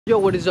Yo,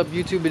 what is up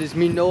YouTube? It is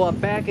me, Noah,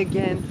 back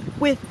again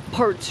with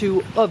part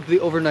 2 of the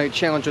overnight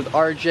challenge with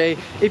RJ.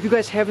 If you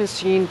guys haven't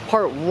seen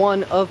part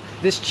 1 of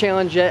this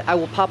challenge yet, I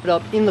will pop it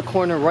up in the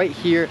corner right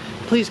here.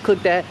 Please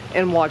click that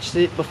and watch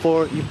it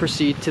before you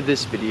proceed to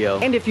this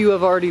video. And if you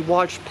have already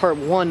watched part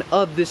 1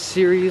 of this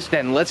series,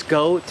 then let's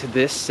go to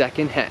this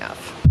second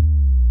half.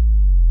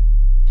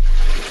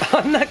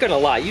 I'm not gonna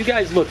lie, you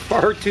guys look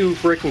far too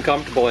freaking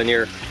comfortable in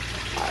here.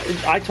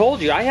 I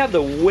told you, I have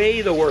the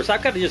worst.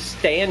 I've got to just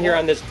stand here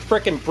on this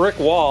freaking brick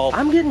wall.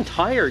 I'm getting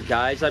tired,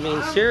 guys. I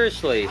mean,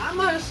 seriously. I'm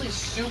honestly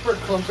super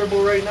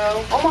comfortable right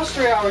now. Almost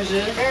 3 hours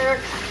in.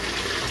 Eric.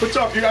 What's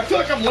up, dude? I feel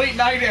like I'm late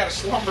night at a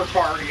slumber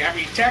party. I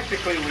mean,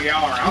 technically we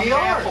are. I'm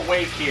half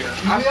awake here.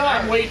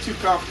 I'm way too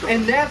comfortable.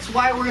 And that's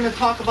why we're going to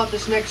talk about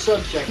this next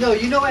subject. No,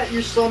 you know at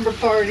your slumber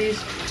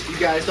parties, you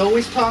guys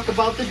always talk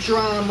about the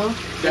drama.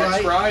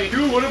 That's right.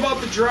 Dude, what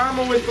about the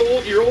drama with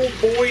your old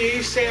boy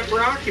A$AP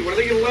Rocky? What, are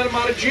they going to let him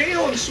out of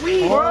jail in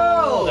Sweden?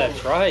 Oh,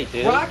 that's right,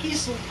 dude.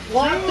 Rocky's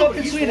locked up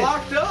in Sweden. He's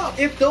locked up.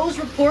 If those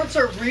reports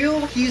are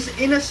real, he's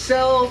in a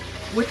cell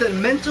with a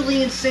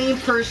mentally insane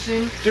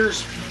person.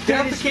 There's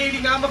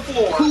defecating on the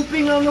floor.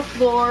 Pooping on the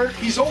floor.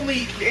 He's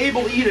only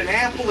able to eat an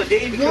apple a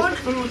day because the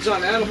food's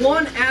unedible.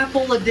 1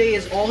 apple a day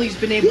is all he's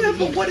been able to eat.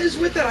 Yeah, but what is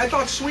with that? I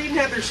thought Sweden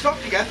had their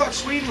stuff together. I thought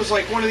Sweden was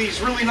like one of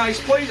these really nice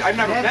places. I've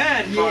never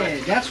been, but...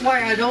 Yeah, that's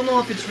why I don't know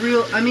if it's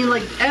real. I mean,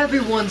 like,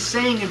 everyone's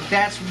saying if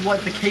that's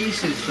what the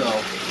case is,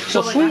 though.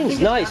 So like, Sweden's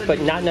nice, but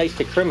not nice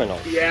to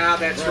criminals. Yeah,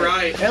 that's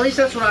right. At least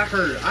that's what I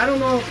heard. I don't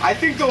know. I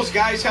think those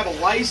guys have a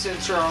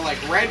license or are, like,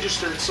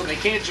 registered, so they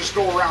can't just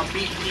go around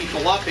beating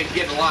people up and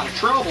get in a lot of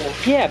trouble.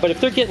 Yeah, but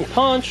if they're getting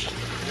punched,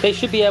 they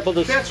should be able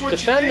to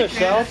defend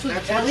themselves.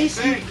 At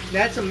least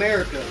that's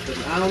America.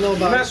 I don't know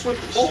about. You mess with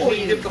the bull,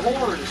 you get the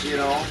horns, you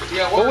know.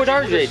 Yeah. What would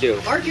RJ do?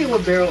 RJ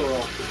would barrel roll.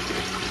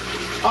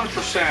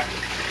 100%.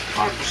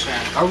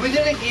 100%. Are we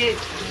gonna get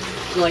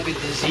like a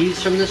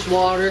disease from this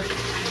water?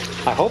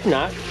 I hope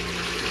not.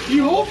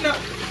 You hope not.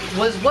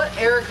 Was what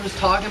Eric was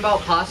talking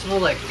about possible,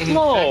 like an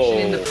infection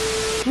in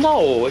the...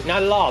 No,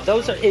 not at all.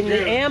 Those are in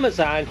the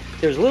Amazon.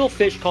 There's little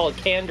fish called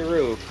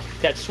kangaroo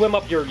that swim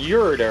up your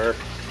ureter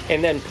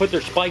and then put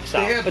their spikes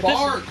out. They have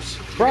barbs.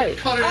 Right.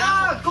 Cut it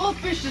out.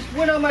 Goldfish just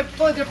went on my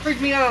foot. That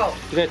freaked me out.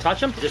 You're gonna touch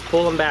them? Just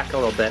pull them back a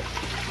little bit.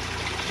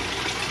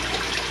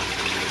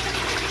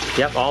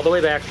 Yep, all the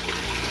way back.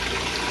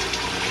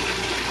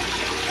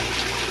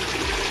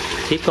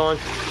 Keep going.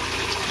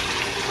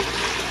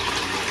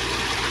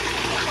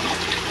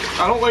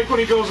 I don't like when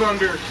he goes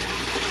under.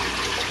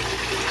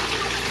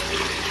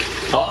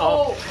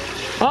 Uh-oh.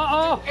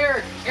 Uh-oh.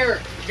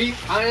 Eric,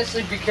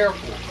 honestly, be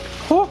careful.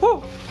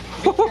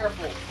 Be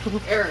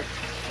careful. Eric.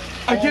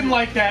 I didn't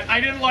like that. I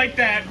didn't like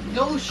that.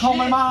 No shit. Call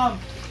my mom.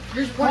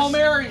 Call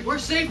Mary. We're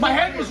safe. My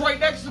head was right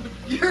next to the...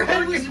 Your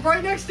head was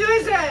right next to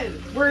his head.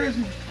 Where is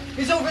he?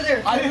 He's over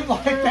there. I didn't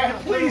like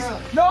that. Please.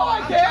 No,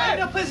 I can't. I'm trying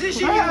to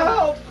position you.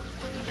 Help.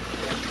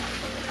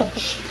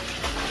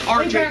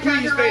 RJ,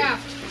 please, baby.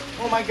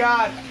 Oh my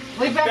God.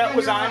 That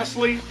was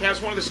honestly,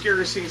 that's one of the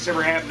scariest things that's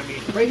ever happened to me.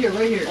 Right here,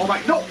 right here. Oh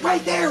my, no,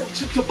 right there,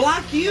 to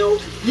block you?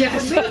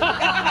 Yes.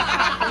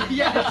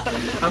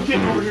 Yes. I'm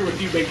getting over here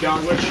with you, big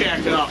dog. Let's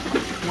shack up.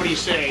 What do you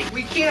say?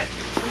 We can't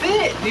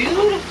fit,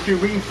 dude.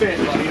 Dude, we can fit,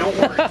 buddy, don't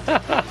worry.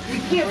 We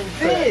can't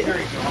fit. There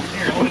you go.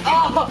 Here, let me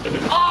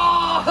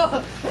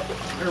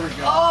There we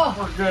go. Oh.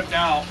 We're good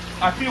now.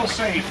 I feel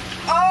safe.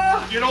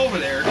 Get over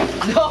there.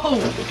 No,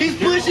 he's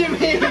pushing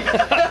me.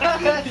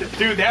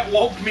 Dude, that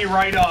woke me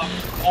right up.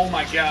 Oh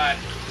my God.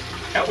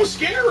 That was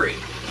scary.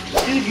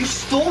 Dude, you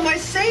stole my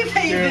safe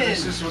haven. Dude,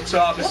 this is what's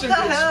up. This is a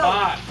good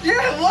spot.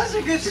 Yeah, it was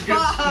a good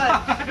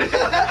spot.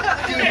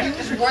 Dude, he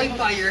was right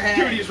by your head.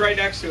 Dude, he's right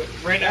next to it.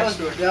 Right next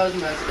to it. That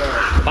was messed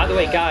up. By the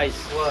way, guys,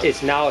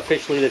 it's now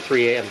officially the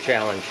 3 a.m.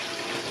 challenge.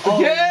 Oh,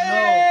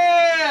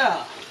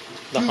 yeah!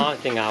 The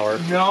haunting hour.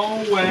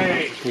 No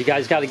way. You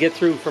guys got to get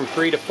through from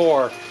 3 to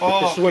 4.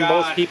 Oh, this is when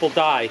most people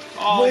die.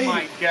 Oh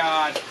my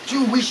God.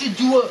 Dude, we should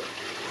do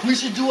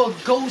a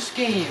ghost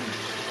game.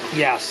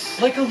 Yes.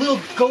 Like a little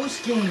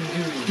ghost game,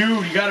 dude.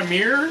 Dude, you got a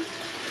mirror?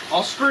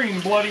 I'll scream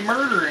bloody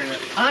murder in it.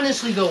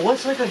 Honestly though,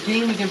 what's like a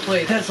game we can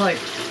play that's like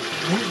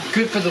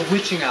good for the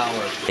witching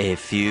hour? A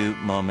few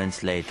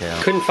moments later.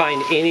 Couldn't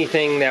find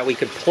anything that we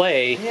could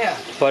play. Yeah.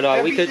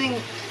 But we could.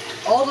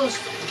 All those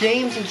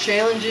games and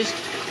challenges,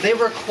 they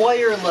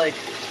require like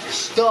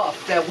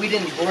stuff that we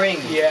didn't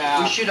bring.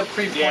 Yeah. We should have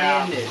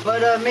pre-planned it.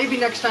 But maybe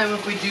next time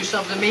if we do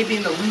something, maybe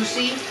in the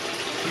Lucy,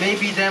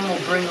 maybe then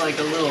we'll bring like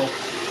a little.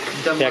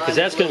 Yeah, because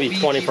that's going to be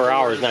 24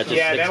 hours, not just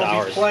 6 hours. Yeah,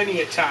 that'll be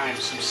plenty of time.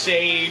 Some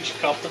sage,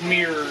 couple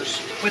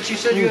mirrors. But you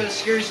said you had a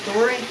scary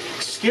story?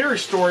 Scary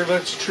story,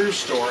 but it's a true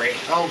story.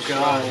 Oh,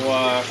 God.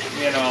 So,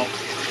 you know,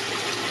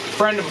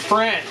 friend of a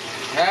friend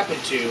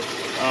happened to.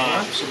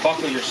 So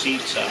buckle your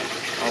seats up.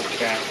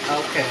 Okay.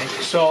 Okay.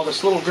 So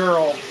this little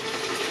girl,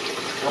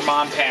 her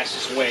mom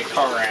passes away,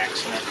 car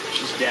accident.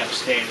 She's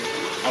devastated.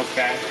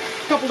 Okay.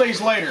 A couple days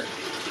later,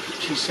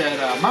 she said,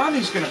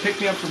 Mommy's going to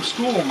pick me up from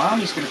school.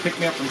 Mommy's going to pick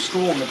me up from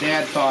school. And the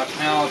dad thought,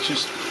 well, it's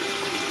just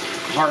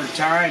hard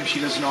time. She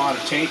doesn't know how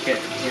to take it,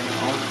 you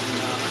know.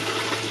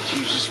 She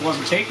just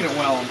wasn't taking it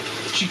well.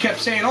 She kept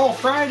saying, oh,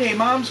 Friday,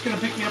 Mom's going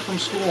to pick me up from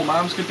school.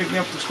 Mom's going to pick me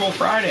up from school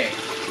Friday.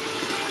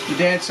 Your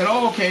dad said,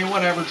 oh, okay,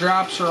 whatever.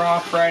 Drops her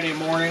off Friday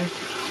morning.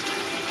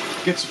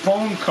 Gets a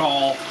phone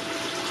call.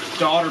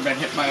 Daughter been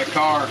hit by a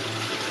car.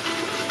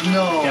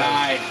 No.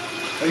 Died.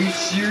 Are you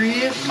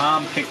serious?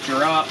 Mom picked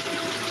her up.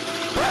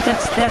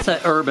 That's an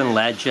urban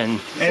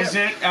legend. Is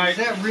it? Is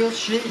that real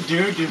shit?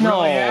 Dude, it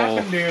No. really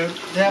happened, dude.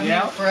 That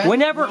Yeah. friend?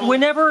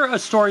 Whenever a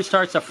story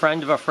starts a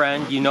friend of a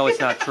friend, you know it's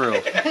not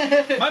true.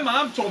 My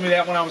mom told me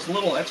that when I was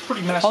little. That's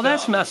pretty messed up. Oh,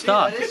 that's messed Yeah,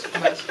 up. that is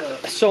messed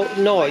up. So,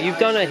 Noah, you've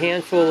done a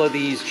handful of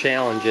these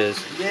challenges.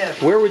 Yeah.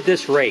 Where would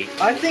this rate?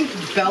 I think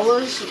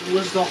Bella's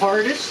was the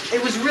hardest.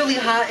 It was really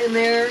hot in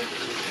there.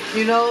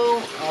 You know,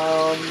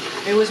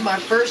 it was my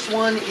first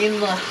one in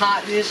the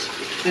hotness.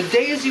 The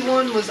Daisy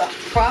one was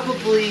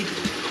probably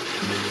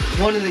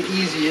one of the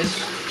easiest.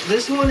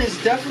 This one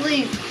is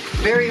definitely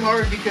very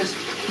hard because,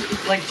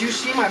 like, do you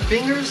see my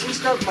fingers and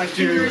stuff? My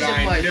fingers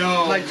and my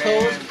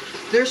toes,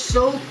 they're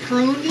so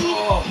pruny.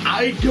 Oh,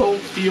 I don't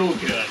feel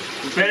good.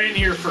 We've been in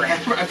here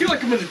forever. I feel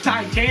like I'm in the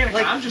Titanic.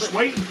 Like, I'm just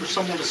waiting for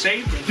someone to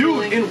save me.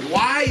 Dude, and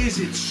why is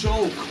it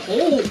so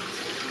cold?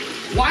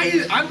 Why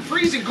is I'm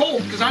freezing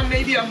cold? Because I'm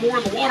more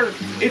in the water.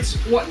 It's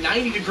what,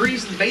 90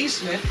 degrees in the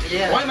basement.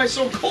 Yeah. Why am I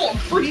so cold? I'm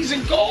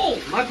freezing cold.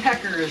 My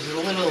pecker is a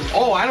little.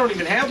 Oh, I don't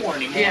even have one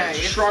anymore. Yeah, it just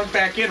it's- shrunk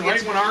back in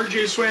right when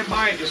RJ swam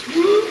by. It just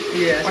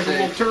Yeah, like a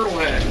little turtle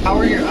head. How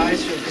are your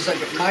eyes feeling? Because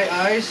like my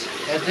eyes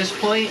at this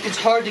point, it's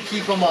hard to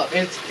keep them up.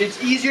 It's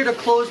easier to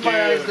close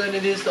my eyes than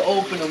it is to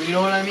open them. You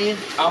know what I mean?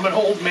 I'm an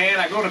old man.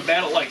 I go to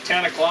bed at like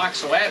 10 o'clock,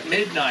 so at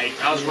midnight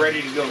I was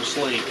ready to go to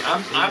sleep.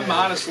 I'm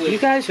honestly. You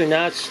guys are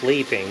not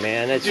sleeping,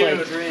 man. It's Dude,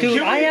 like,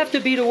 dude, I have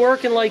to be to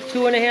work in like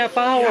 2.5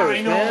 hours,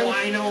 I know, man.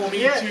 I know,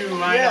 me Yeah, too.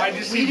 yeah, I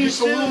just we need do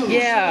just a little, too.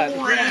 Yeah.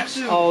 little rest.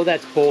 Oh,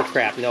 that's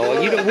bullcrap,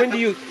 Noah.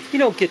 You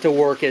don't get to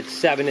work at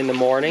 7 in the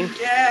morning.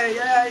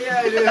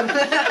 Yeah,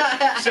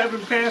 dude.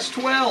 7 past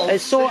 12.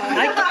 And so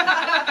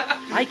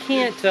I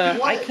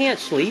can't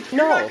sleep.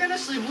 You're No. not gonna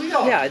sleep. We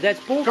are. Yeah, that's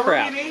Guardian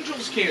bullcrap.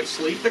 angels can't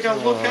sleep. They gotta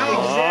look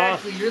out.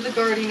 Exactly. You're the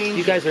guardian angel.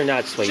 You guys are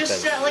not sleeping.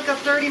 Just set like a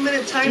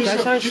 30-minute timer. You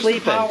guys aren't Just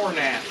sleeping. a power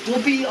nap.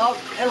 We'll be up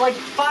at like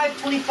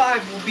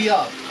 5:25. We'll be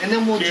up, and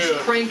then we'll just Dude.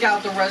 crank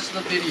out the rest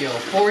of the video.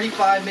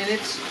 45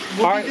 minutes.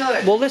 We'll All be right.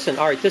 good. Well, listen.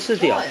 All right. This is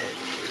the deal. What?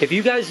 If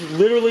you guys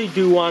literally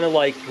do want to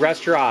like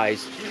rest your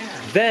eyes,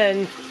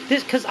 then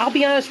this, because I'll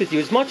be honest with you,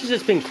 as much as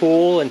it's been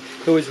cool and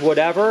it was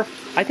whatever,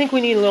 I think we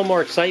need a little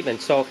more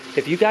excitement. So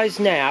if you guys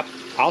nap,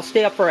 I'll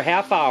stay up for a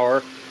half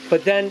hour,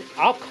 but then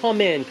I'll come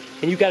in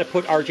and you got to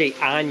put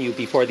RJ on you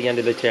before the end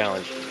of the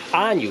challenge.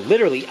 On you,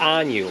 literally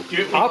on you.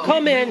 Dude, I'll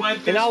come we in went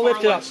this and I'll far,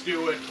 lift it up. Let's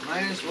do it.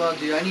 Might as well,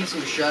 dude. I need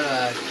some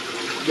shut-eye.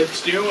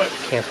 Let's do it.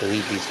 Can't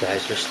believe these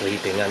guys are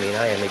sleeping. I mean,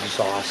 I am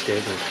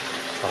exhausted. And,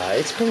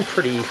 it's been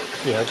pretty,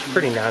 it's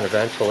pretty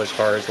non-eventful as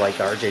far as like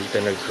RJ's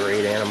been a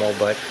great animal,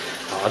 but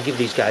I'll give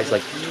these guys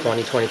like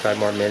 20, 25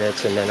 more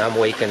minutes, and then I'm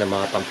waking them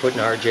up. I'm putting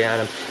RJ on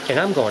them, and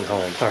I'm going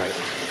home. All right.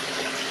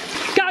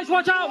 Guys,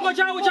 watch out! Watch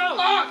out! Watch out!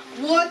 Ah,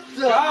 What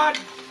the? God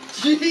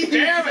Jesus.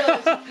 damn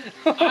it!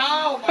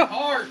 Ow, my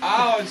heart!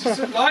 Ow, it's just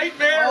a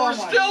nightmare. Oh We're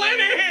my still in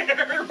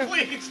here.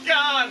 Please,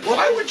 God.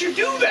 Why would you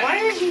do that? Why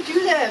did you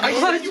do that, I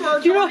man? said you were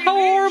a Do you know guardian how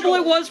horrible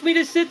angel. it was for me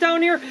to sit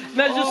down here?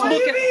 And I was just What do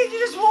you looking. mean? You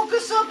just woke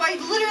us up. I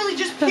literally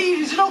just peed.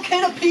 Is it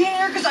okay to pee in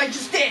here? Because I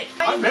just did.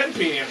 I've been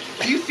peeing.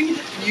 You feed?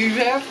 You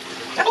have?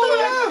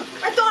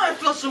 I thought I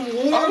felt some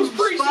warm I was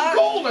freezing spot.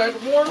 cold. I had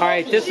to warm All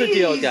right, this is the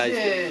deal, guys.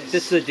 Jesus.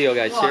 This is the deal,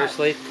 guys. What?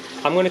 Seriously,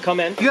 I'm gonna come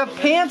in. You have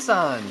pants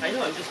on. I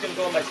know. I'm just gonna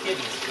go on my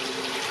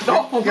skivvies.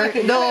 No,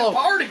 You're- no.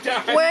 Party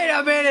time. Wait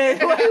a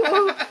minute.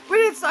 We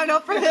didn't sign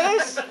up for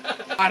this.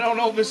 I don't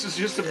know if this is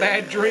just a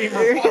bad dream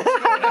or what's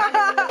going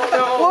on.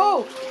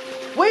 Whoa.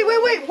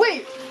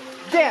 Wait.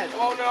 Dad.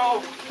 Oh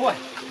no. What?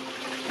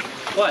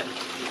 What?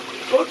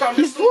 Look, I'm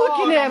He's just a log.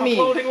 looking at I'm a me.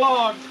 floating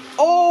log.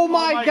 Oh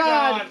my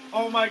God.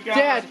 Oh my God.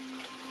 Dad,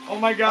 Oh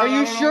my God. Are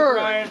you I don't know, sure?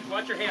 Brian.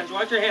 Watch your hands.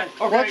 Watch your hand.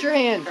 Okay. watch your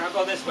hand. Here, I'll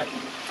go this way.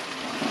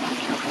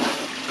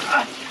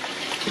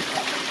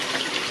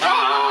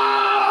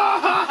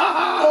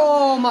 Ah!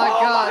 Oh my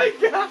God.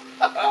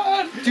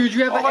 God. Dude,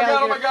 you have Oh an my God. Oh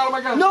alligator. my God. Oh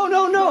my God.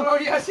 No. Oh,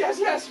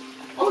 yes.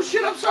 Oh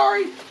shit, I'm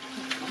sorry.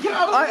 Get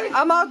out of the way.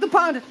 I'm out the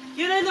pond.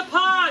 Get in the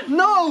pond.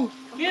 No.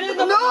 Get in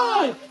the No.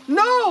 pond.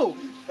 No.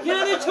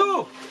 Get in the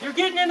tube. You're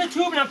getting in the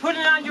tube, and I'm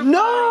putting it on your.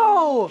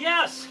 No.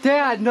 Yes.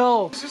 Dad,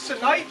 no. Is this a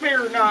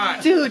nightmare or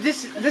not? Dude,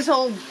 this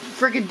whole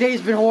freaking day's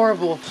been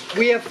horrible.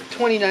 We have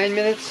 29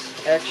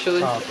 minutes,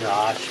 actually. Oh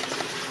gosh.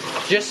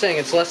 Just saying,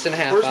 it's less than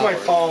half Where's hour. my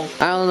phone?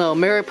 I don't know.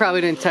 Mary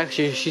probably didn't text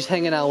you. She's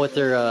hanging out with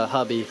her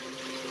hubby.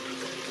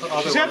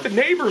 She's at the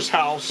neighbor's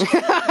house. Dude,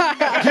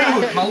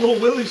 my little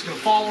Willie's gonna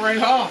fall right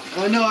off.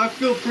 I know. I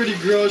feel pretty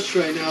gross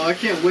right now. I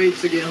can't wait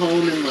to get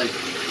home and like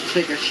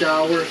take a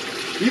shower.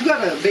 You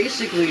gotta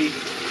basically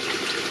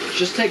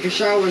just take a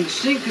shower in the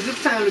sink because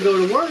it's time to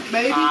go to work,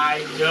 baby.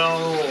 I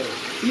know.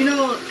 You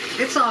know,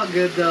 it's all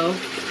good though.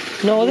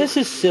 No, this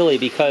is silly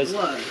because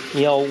What?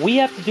 we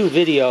have to do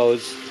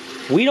videos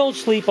We don't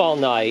sleep all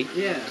night.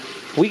 Yeah.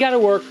 We got to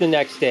work the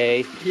next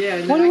day. Yeah.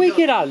 And What then do we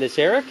get out of this,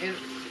 Eric? And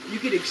you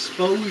get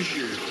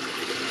exposure.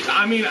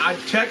 I mean, I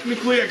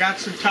got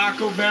some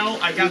Taco Bell.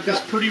 I got this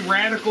pretty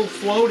radical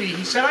floaty.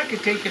 He said I could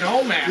take it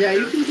home after. Yeah,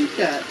 you can do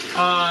that.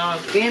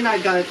 And I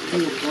got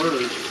you a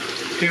bird.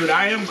 Dude,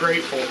 I am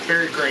grateful.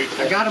 Very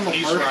grateful. I got him a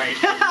He's bird. right.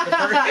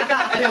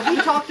 Yeah, we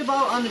talked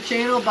about on the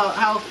channel about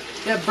how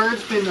that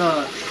bird's been,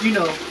 you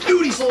know,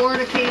 Dude, he's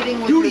fornicating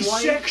with Dude, your he's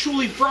wife.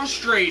 sexually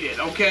frustrated,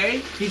 okay?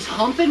 He's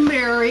humping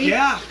Mary.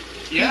 Yeah.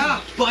 Yeah.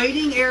 He's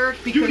biting Eric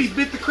because Dude, he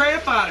bit the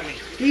crap out of me.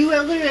 you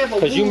literally have a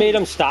Because you wound. made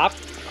him stop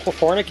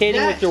fornicating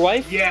Yes. with your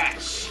wife?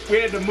 Yes. We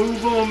had to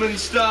move him and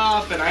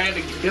stuff, and I had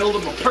to build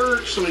him a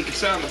perch so he could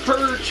sit on the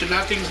perch and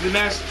not things in the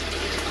nest.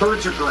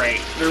 Birds are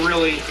great. They're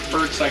really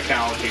bird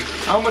psychology.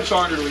 How much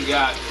longer do we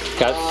got?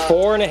 Got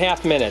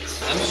 4.5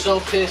 minutes. I'm so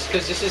pissed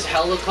because this is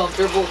hella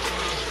comfortable,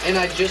 and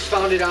I just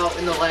found it out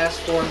in the last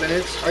 4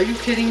 minutes. Are you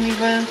kidding me,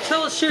 man?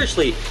 Tell us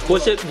seriously,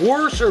 was it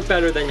worse or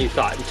better than you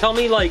thought? And tell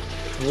me, like,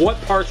 what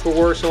parts were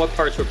worse and what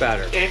parts were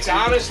better. It's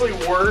honestly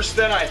worse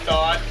than I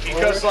thought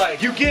because,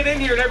 like, you get in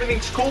here and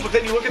everything's cool, but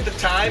then you look at the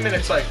time and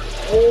it's like,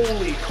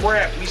 holy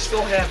crap, we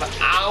still have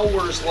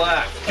hours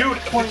left. Dude, the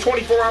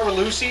 24-hour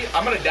Lucy,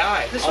 I'm gonna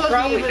die. I'll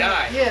probably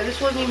die. Yeah,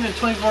 this wasn't even a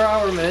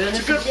 24-hour, man.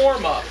 It's a good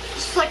warm-up.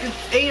 It's like an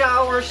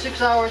 8-hour,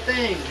 6-hour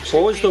thing.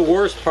 What was the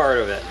worst part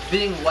of it?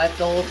 Being wet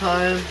the whole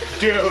time.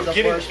 Dude, The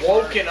getting worst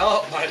part. woken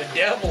up by the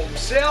devil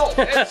himself.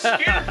 That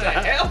scared the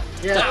hell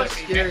Yeah, out that's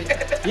of me, scary.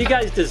 man. You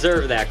guys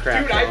deserve that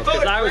crap, Dude, I though, thought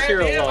because it I was here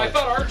grabbed him. alone. I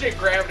thought RJ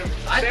grabbed him.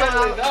 I Sadly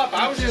thought enough,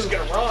 I was me just too.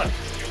 gonna run.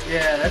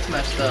 Yeah, that's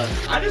messed up.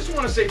 I just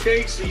want to say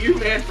thanks to you,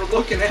 man, for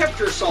looking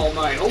after us all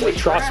night. Holy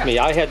Trust crap. me,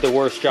 I had the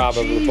worst job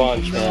of the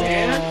bunch,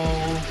 man.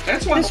 Man.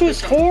 That's why This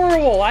was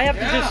horrible. I have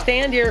to Yeah. just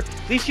stand here.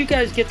 At least you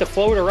guys get to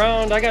float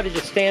around. I got to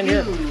just stand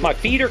here. Dude. My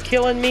feet are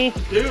killing me.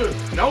 Dude,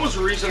 that was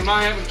the reason I'm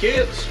not having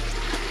kids.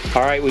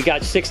 All right, we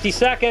got 60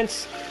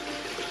 seconds.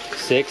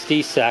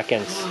 60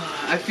 seconds.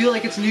 I feel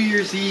like it's New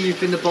Year's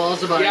Eve and the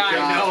balls about Yeah, to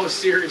drop. I know,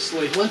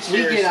 seriously. Once we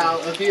Seriously. get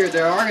out of here,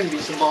 there are going to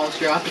be some balls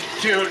dropping.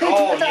 Dude,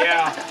 oh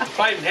yeah. If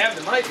I even have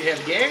the knife, you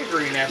have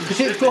gangrene after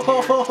sitting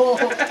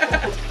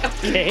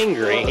here.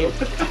 Gangrene.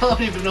 I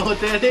don't even know what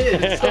that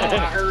is. Oh, I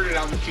heard it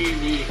on the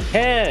TV.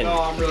 10,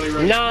 Oh, I'm really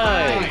ready.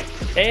 9,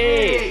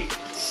 8,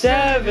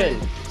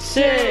 7,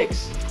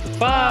 6,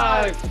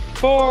 5,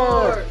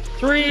 4,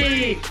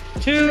 3,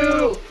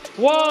 2,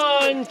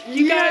 1.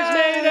 You guys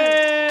made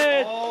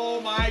it! Oh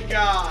my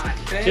God.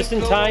 Thank Just in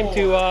the time Lord.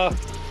 to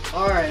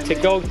Alright,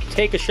 man. go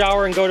take a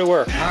shower and go to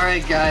work.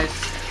 Alright, guys.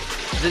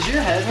 Does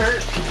your head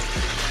hurt?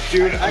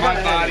 Dude, I got my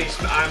a body's,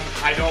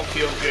 I don't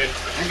feel good.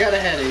 I got a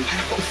headache.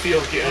 I don't feel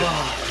good.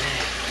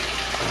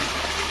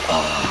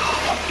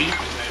 Oh, I'm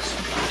keeping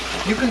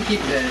this. you can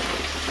keep that.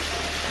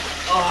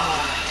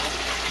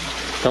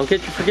 Don't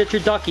forget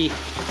your ducky,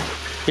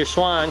 your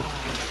swan.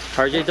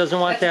 RJ doesn't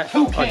want that. That's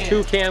a toucan. A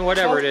toucan,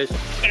 whatever it is.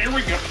 There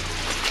we go.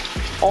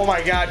 Oh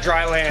my God,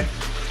 dry land.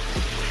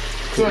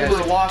 Feel like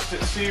we're lost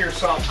at sea or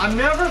something. I've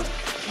never,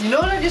 you know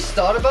what I just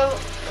thought about?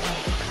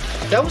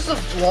 That was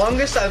the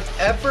longest I've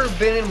ever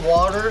been in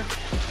water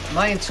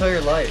my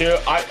entire life. Dude,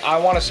 I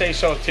want to say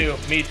so too.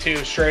 Me too,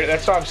 straight.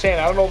 That's what I'm saying.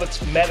 I don't know if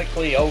it's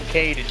medically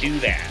okay to do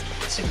that.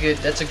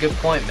 That's a good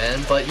point,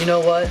 man. But you know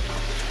what?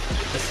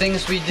 The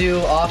things we do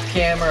off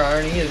camera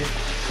aren't either.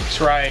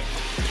 That's right.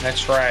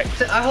 That's right.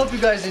 I hope you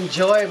guys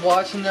enjoyed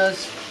watching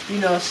us, you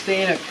know,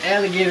 stay in an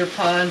alligator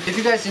pond. If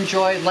you guys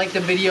enjoyed, like the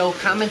video,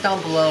 comment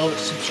down below,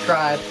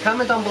 subscribe.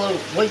 Comment down below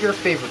what your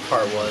favorite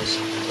part was.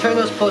 Turn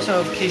those post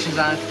notifications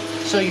on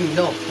so you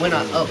know when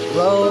I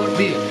upload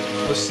video.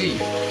 We'll see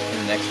you in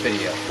the next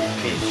video.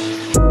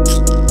 Peace.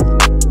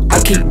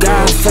 I keep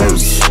God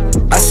first.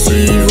 I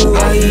see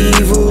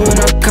evil when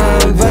I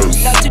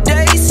converse. Not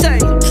today, say.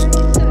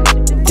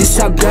 This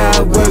how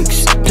God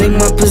works. Play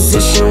my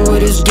position,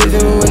 what is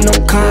given with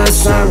no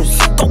concerns.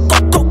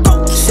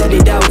 Set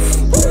it off.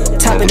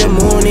 Top of the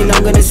morning,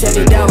 I'm gonna set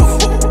it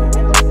off.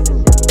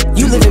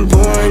 You living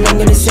boring, I'm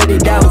gonna set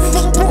it off.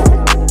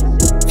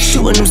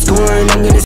 Shooting, I'm scoring, I'm gonna